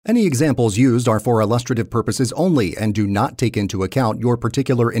Any examples used are for illustrative purposes only and do not take into account your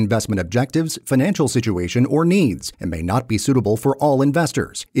particular investment objectives, financial situation, or needs, and may not be suitable for all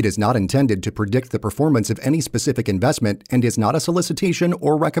investors. It is not intended to predict the performance of any specific investment and is not a solicitation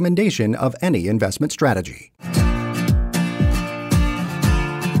or recommendation of any investment strategy.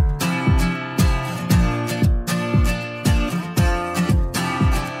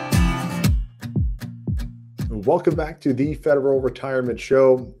 Welcome back to the Federal Retirement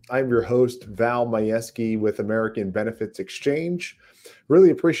Show. I'm your host, Val Majewski with American Benefits Exchange. Really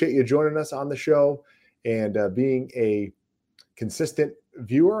appreciate you joining us on the show and being a consistent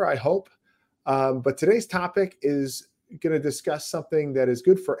viewer, I hope. But today's topic is going to discuss something that is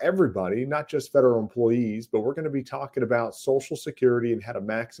good for everybody, not just federal employees, but we're going to be talking about Social Security and how to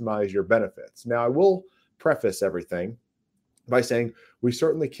maximize your benefits. Now, I will preface everything by saying we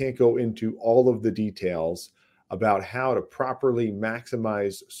certainly can't go into all of the details about how to properly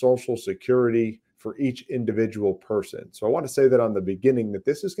maximize Social Security for each individual person. So I want to say that on the beginning that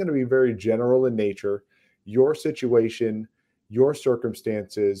this is going to be very general in nature. Your situation, your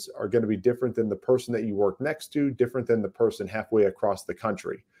circumstances are going to be different than the person that you work next to, different than the person halfway across the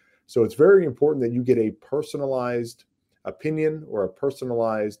country. So it's very important that you get a personalized opinion or a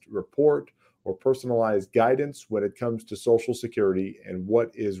personalized report or personalized guidance when it comes to Social Security and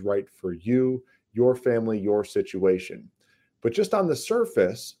what is right for you, your family, your situation. But just on the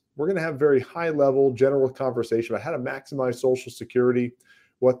surface, we're going to have very high level general conversation about how to maximize Social Security,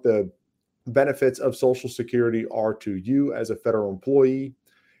 what the benefits of Social Security are to you as a federal employee.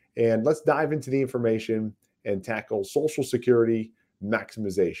 And let's dive into the information and tackle Social Security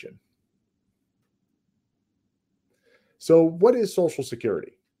maximization. So what is Social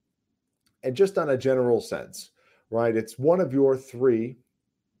Security? And just on a general sense, right? It's one of your three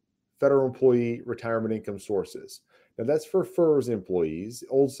federal employee retirement income sources. Now that's for FERS employees.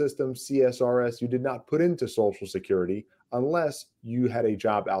 Old system, CSRS, you did not put into Social Security unless you had a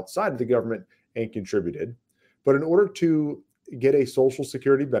job outside of the government and contributed. But in order to get a Social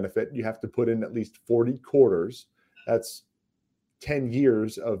Security benefit, you have to put in at least 40 quarters. That's 10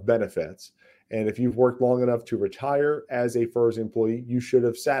 years of benefits. And if you've worked long enough to retire as a FERS employee, you should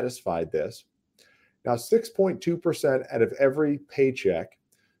have satisfied this. Now, 6.2% out of every paycheck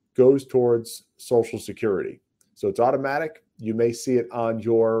goes towards Social Security. So it's automatic. You may see it on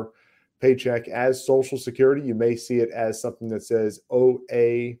your paycheck as Social Security. You may see it as something that says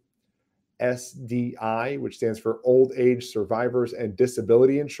OASDI, which stands for Old Age Survivors and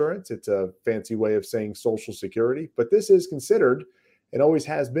Disability Insurance. It's a fancy way of saying Social Security, but this is considered and always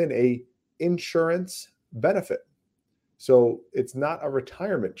has been a insurance benefit. So it's not a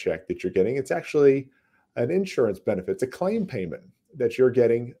retirement check that you're getting. It's actually an insurance benefit. It's a claim payment that you're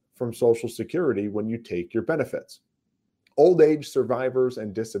getting from Social Security when you take your benefits. Old age survivors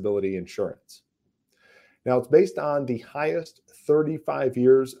and disability insurance. Now, it's based on the highest 35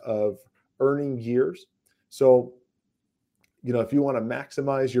 years of earning years. So, if you want to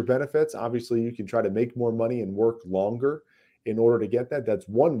maximize your benefits, obviously you can try to make more money and work longer in order to get that. That's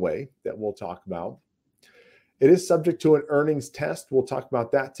one way that we'll talk about. It is subject to an earnings test. We'll talk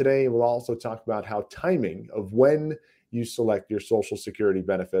about that today. And we'll also talk about how timing of when you select your Social Security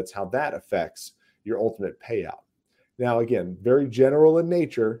benefits, how that affects your ultimate payout. Now, again, very general in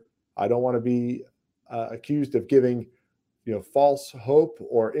nature. I don't want to be accused of giving false hope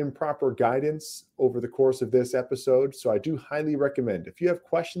or improper guidance over the course of this episode. So I do highly recommend, if you have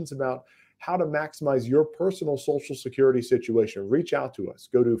questions about how to maximize your personal Social Security situation, reach out to us.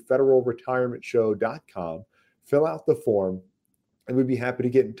 Go to federalretirementshow.com, fill out the form, and we'd be happy to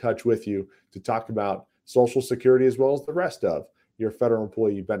get in touch with you to talk about Social Security as well as the rest of your federal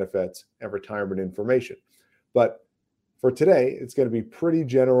employee benefits and retirement information. But for today, it's going to be pretty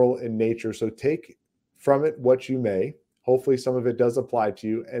general in nature. So take from it what you may. Hopefully some of it does apply to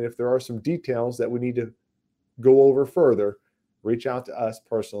you. And if there are some details that we need to go over further, reach out to us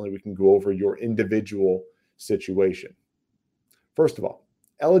personally. We can go over your individual situation. First of all,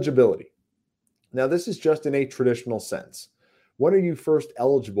 eligibility. Now, this is just in a traditional sense. When are you first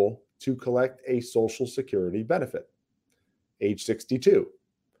eligible to collect a Social Security benefit? Age 62.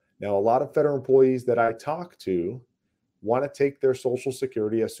 Now, a lot of federal employees that I talk to want to take their Social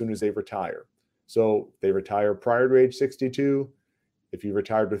Security as soon as they retire. So if they retire prior to age 62, if you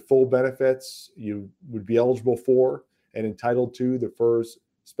retired with full benefits, you would be eligible for and entitled to the FERS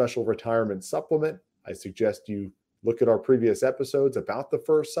Special Retirement Supplement. I suggest you look at our previous episodes about the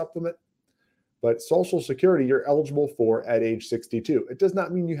FERS supplement. But Social Security, you're eligible for at age 62. It does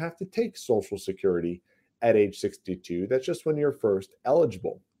not mean you have to take Social Security at age 62. That's just when you're first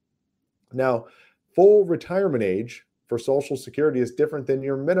eligible. Now, full retirement age for Social Security is different than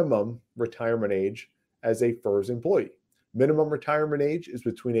your minimum retirement age as a FERS employee. Minimum retirement age is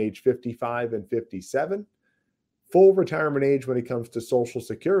between age 55 and 57. Full retirement age when it comes to Social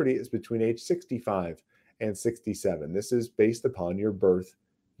Security is between age 65 and 67. This is based upon your birth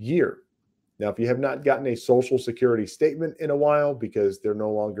year. Now, if you have not gotten a Social Security statement in a while because they're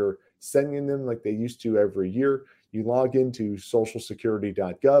no longer sending them like they used to every year, you log into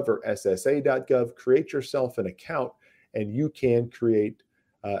socialsecurity.gov or ssa.gov, create yourself an account, and you can create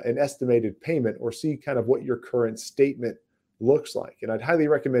an estimated payment or see kind of what your current statement looks like. And I'd highly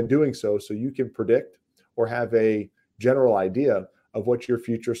recommend doing so you can predict or have a general idea of what your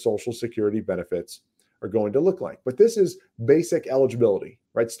future Social Security benefits are going to look like. But this is basic eligibility,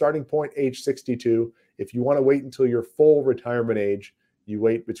 right? Starting point, age 62. If you want to wait until your full retirement age, you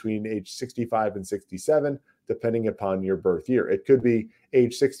wait between age 65 and 67, depending upon your birth year. It could be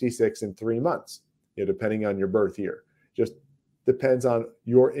age 66 in 3 months, depending on your birth year. Just depends on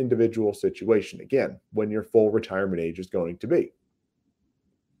your individual situation. Again, when your full retirement age is going to be.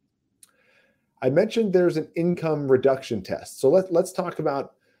 I mentioned there's an income reduction test. So let's talk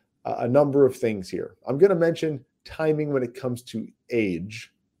about a number of things here. I'm going to mention timing when it comes to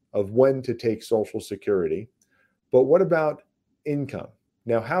age of when to take Social Security. But what about income?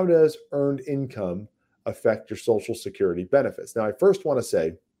 Now, how does earned income affect your Social Security benefits? Now, I first want to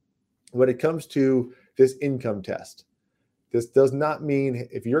say, when it comes to this income test, this does not mean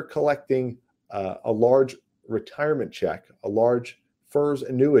if you're collecting a large retirement check, a large FERS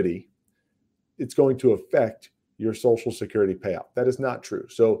annuity, it's going to affect your Social Security payout. That is not true.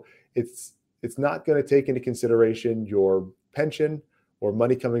 So it's not going to take into consideration your pension or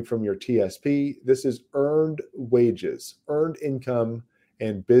money coming from your TSP. This is earned wages, earned income,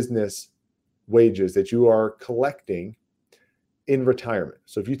 and business wages that you are collecting in retirement.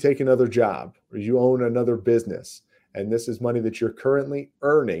 So if you take another job or you own another business, and this is money that you're currently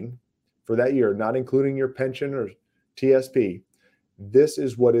earning for that year, not including your pension or TSP, this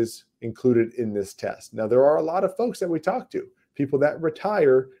is what is included in this test. Now, there are a lot of folks that we talk to, people that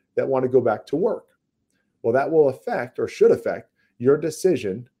retire that want to go back to work. Well, that will affect or should affect your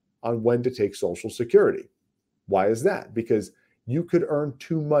decision on when to take Social Security. Why is that? Because you could earn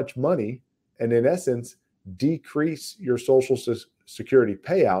too much money and, in essence, decrease your Social Security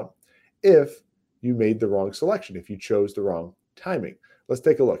payout if you made the wrong selection, if you chose the wrong timing. Let's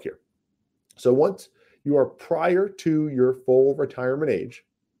take a look here. So once you are prior to your full retirement age,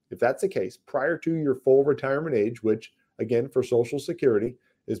 if that's the case, prior to your full retirement age, which again for Social Security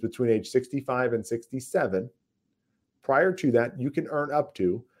is between age 65 and 67, prior to that, you can earn up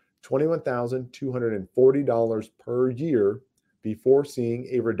to $21,240 per year before seeing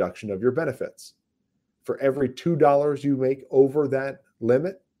a reduction of your benefits. For every $2 you make over that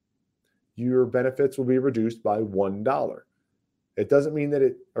limit, your benefits will be reduced by $1. It doesn't mean that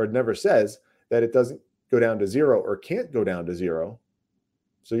it never says that it doesn't go down to zero or can't go down to zero.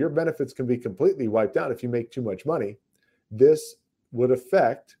 So your benefits can be completely wiped out if you make too much money. This would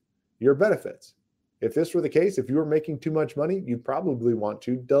affect your benefits. If this were the case, if you were making too much money, you'd probably want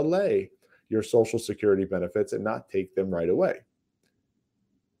to delay your Social Security benefits and not take them right away.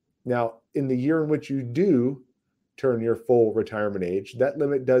 Now, in the year in which you do turn your full retirement age, that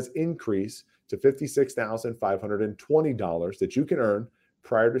limit does increase to $56,520 that you can earn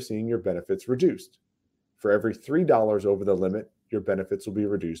prior to seeing your benefits reduced. For every $3 over the limit, your benefits will be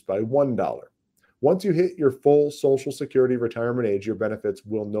reduced by $1. Once you hit your full Social Security retirement age, your benefits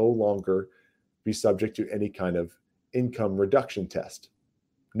will no longer be subject to any kind of income reduction test.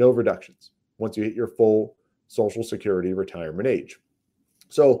 No reductions once you hit your full Social Security retirement age.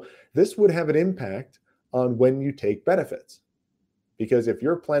 So this would have an impact on when you take benefits. Because if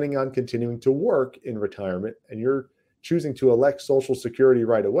you're planning on continuing to work in retirement and you're choosing to elect Social Security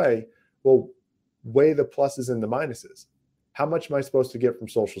right away, well, weigh the pluses and the minuses. How much am I supposed to get from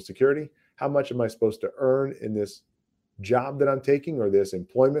Social Security? How much am I supposed to earn in this job that I'm taking or this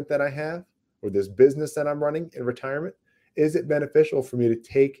employment that I have or this business that I'm running in retirement? Is it beneficial for me to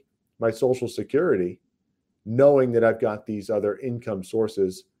take my Social Security knowing that I've got these other income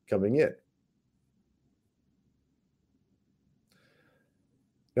sources coming in?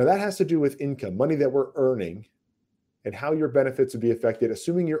 Now, that has to do with income, money that we're earning, and how your benefits would be affected,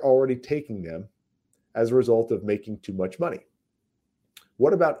 assuming you're already taking them as a result of making too much money.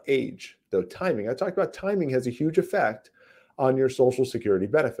 What about age, though? Timing. I talked about timing has a huge effect on your Social Security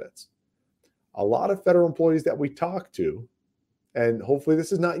benefits. A lot of federal employees that we talk to, and hopefully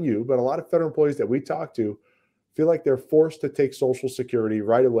this is not you, but a lot of federal employees that we talk to feel like they're forced to take Social Security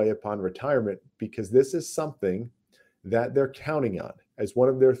right away upon retirement because this is something that they're counting on as one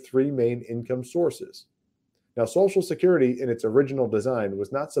of their three main income sources. Now, Social Security in its original design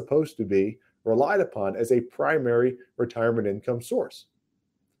was not supposed to be relied upon as a primary retirement income source.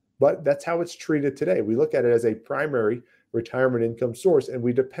 But that's how it's treated today. We look at it as a primary retirement income source, and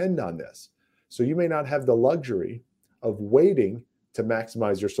we depend on this. So you may not have the luxury of waiting to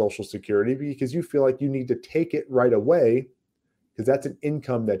maximize your Social Security because you feel like you need to take it right away because that's an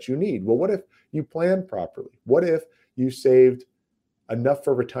income that you need. Well, what if you plan properly? What if you saved enough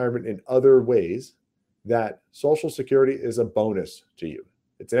for retirement in other ways that Social Security is a bonus to you?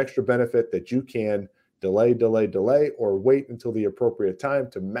 It's an extra benefit that you can delay, or wait until the appropriate time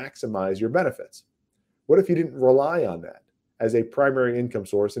to maximize your benefits. What if you didn't rely on that as a primary income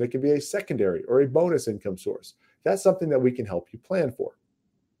source and it can be a secondary or a bonus income source? That's something that we can help you plan for.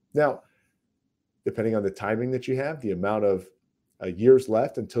 Now, depending on the timing that you have, the amount of years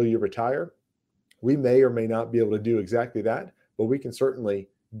left until you retire, we may or may not be able to do exactly that, but we can certainly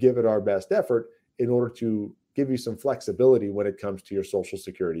give it our best effort in order to give you some flexibility when it comes to your Social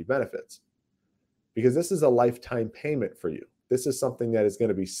Security benefits. Because this is a lifetime payment for you. This is something that is going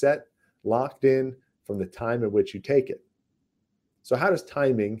to be set, locked in from the time at which you take it. So how does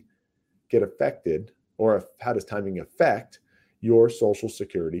timing get affected, or how does timing affect your Social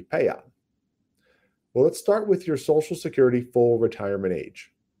Security payout? Well, let's start with your Social Security full retirement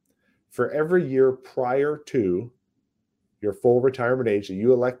age. For every year prior to your full retirement age that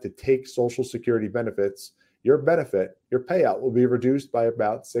you elect to take Social Security benefits, your payout will be reduced by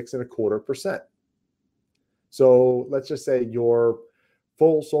about 6.25%. So let's just say your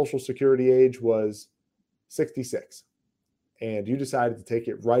full Social Security age was 66, and you decided to take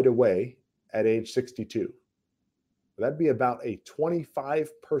it right away at age 62. That'd be about a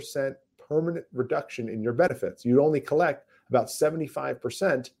 25% permanent reduction in your benefits. You'd only collect about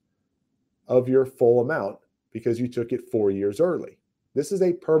 75% of your full amount because you took it 4 years early. This is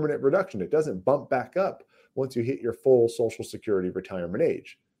a permanent reduction. It doesn't bump back up once you hit your full Social Security retirement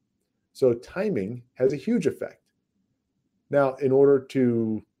age. So timing has a huge effect. Now, in order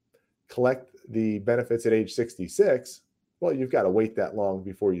to collect the benefits at age 66, well, you've got to wait that long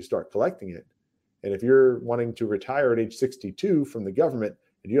before you start collecting it. And if you're wanting to retire at age 62 from the government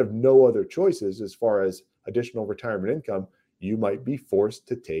and you have no other choices as far as additional retirement income, you might be forced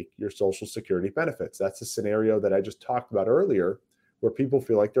to take your Social Security benefits. That's a scenario that I just talked about earlier where people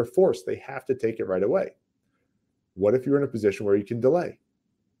feel like they're forced. They have to take it right away. What if you're in a position where you can delay?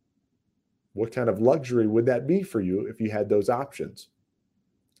 What kind of luxury would that be for you if you had those options?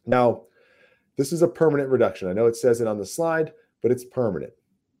 Now, this is a permanent reduction. I know it says it on the slide, but it's permanent.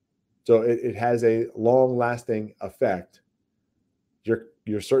 So it has a long-lasting effect.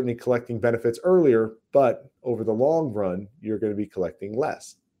 You're certainly collecting benefits earlier, but over the long run, you're going to be collecting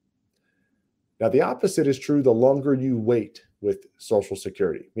less. Now, the opposite is true the longer you wait with Social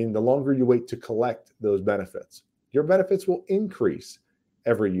Security, meaning the longer you wait to collect those benefits. Your benefits will increase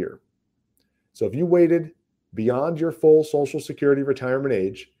every year. So if you waited beyond your full Social Security retirement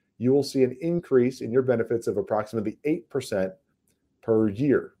age, you will see an increase in your benefits of approximately 8% per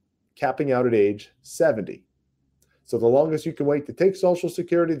year, capping out at age 70. So the longest you can wait to take Social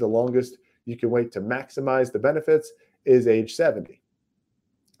Security, the longest you can wait to maximize the benefits is age 70.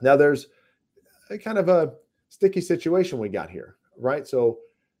 Now there's a kind of a sticky situation we got here, right? So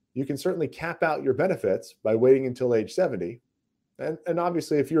you can certainly cap out your benefits by waiting until age 70. And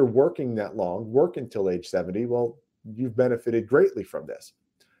obviously, if you're working that long, work until age 70, well, you've benefited greatly from this.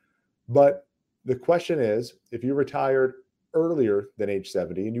 But the question is, if you retired earlier than age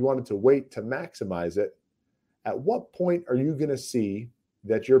 70 and you wanted to wait to maximize it, at what point are you going to see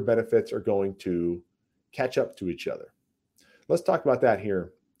that your benefits are going to catch up to each other? Let's talk about that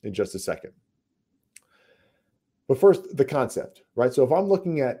here in just a second. But first, the concept, right? So if I'm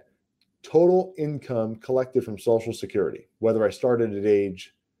looking at total income collected from Social Security, whether I started at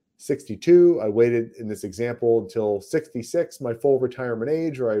age 62, I waited in this example until 66, my full retirement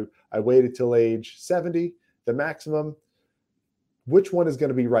age, or I waited till age 70, the maximum, which one is going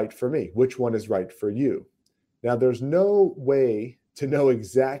to be right for me? Which one is right for you? Now, there's no way to know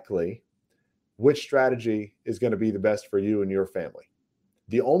exactly which strategy is going to be the best for you and your family.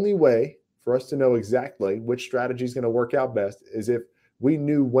 The only way for us to know exactly which strategy is going to work out best is if we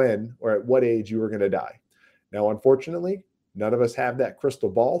knew when or at what age you were going to die. Now, unfortunately, none of us have that crystal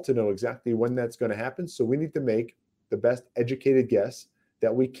ball to know exactly when that's going to happen. So we need to make the best educated guess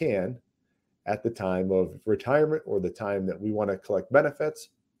that we can at the time of retirement or the time that we want to collect benefits.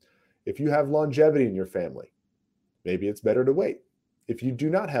 If you have longevity in your family, maybe it's better to wait. If you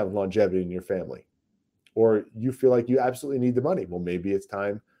do not have longevity in your family, or you feel like you absolutely need the money, well, maybe it's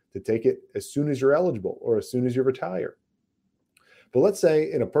time to take it as soon as you're eligible or as soon as you retire. But let's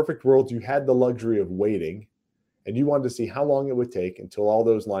say in a perfect world, you had the luxury of waiting and you wanted to see how long it would take until all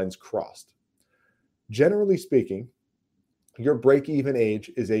those lines crossed. Generally speaking, your break-even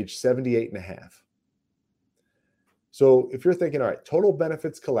age is age 78 and a half. So if you're thinking, all right, total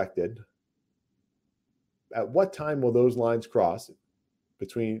benefits collected, at what time will those lines cross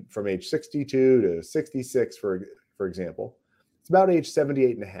from age 62 to 66, for example? It's about age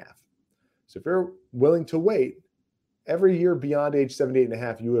 78 and a half. So if you're willing to wait, every year beyond age 78 and a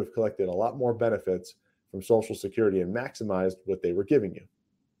half, you have collected a lot more benefits from Social Security and maximized what they were giving you.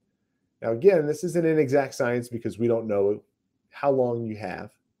 Now, again, this isn't an exact science because we don't know how long you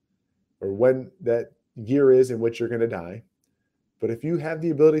have or when that year is in which you're going to die. But if you have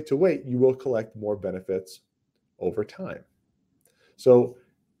the ability to wait, you will collect more benefits over time. So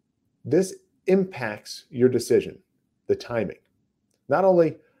this impacts your decision, the timing. Not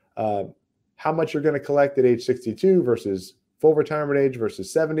only how much you're going to collect at age 62 versus full retirement age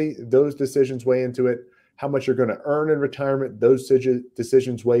versus 70, those decisions weigh into it. How much you're going to earn in retirement, those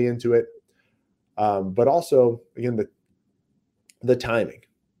decisions weigh into it. But also, again, the timing.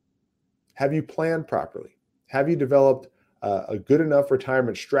 Have you planned properly? Have you developed a good enough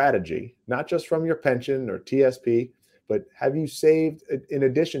retirement strategy, not just from your pension or TSP, but have you saved in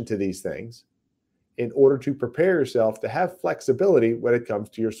addition to these things in order to prepare yourself to have flexibility when it comes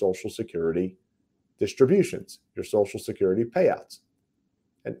to your Social Security distributions, your Social Security payouts?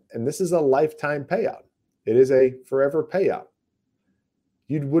 And this is a lifetime payout. It is a forever payout.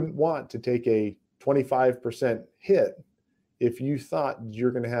 You wouldn't want to take a 25% hit if you thought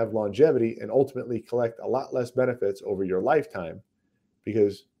you're going to have longevity and ultimately collect a lot less benefits over your lifetime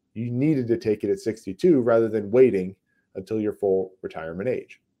because you needed to take it at 62 rather than waiting until your full retirement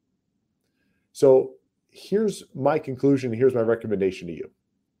age. So here's my conclusion. Here's my recommendation to you.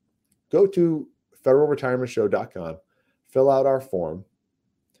 Go to federalretirementshow.com, fill out our form,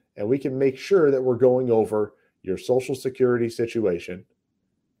 and we can make sure that we're going over your Social Security situation,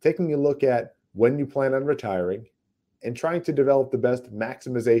 taking a look at when you plan on retiring, and trying to develop the best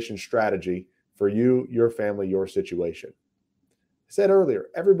maximization strategy for you, your family, your situation. I said earlier,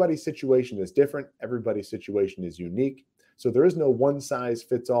 everybody's situation is different. Everybody's situation is unique. So there is no one size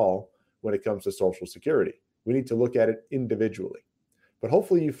fits all when it comes to Social Security. We need to look at it individually. But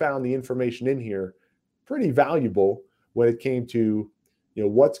hopefully you found the information in here pretty valuable when it came to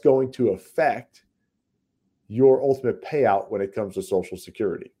what's going to affect your ultimate payout when it comes to Social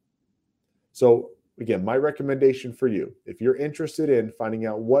Security. So again, my recommendation for you, if you're interested in finding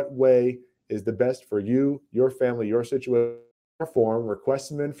out what way is the best for you, your family, your situation, our form, request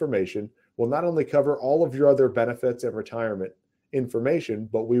some information. We'll not only cover all of your other benefits and retirement information,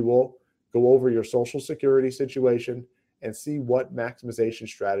 but we will go over your Social Security situation and see what maximization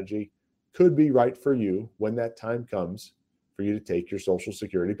strategy could be right for you when that time comes for you to take your Social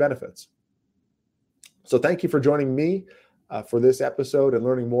Security benefits. So thank you for joining me for this episode and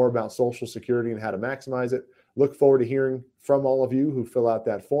learning more about Social Security and how to maximize it. Look forward to hearing from all of you who fill out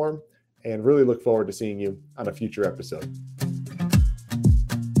that form and really look forward to seeing you on a future episode.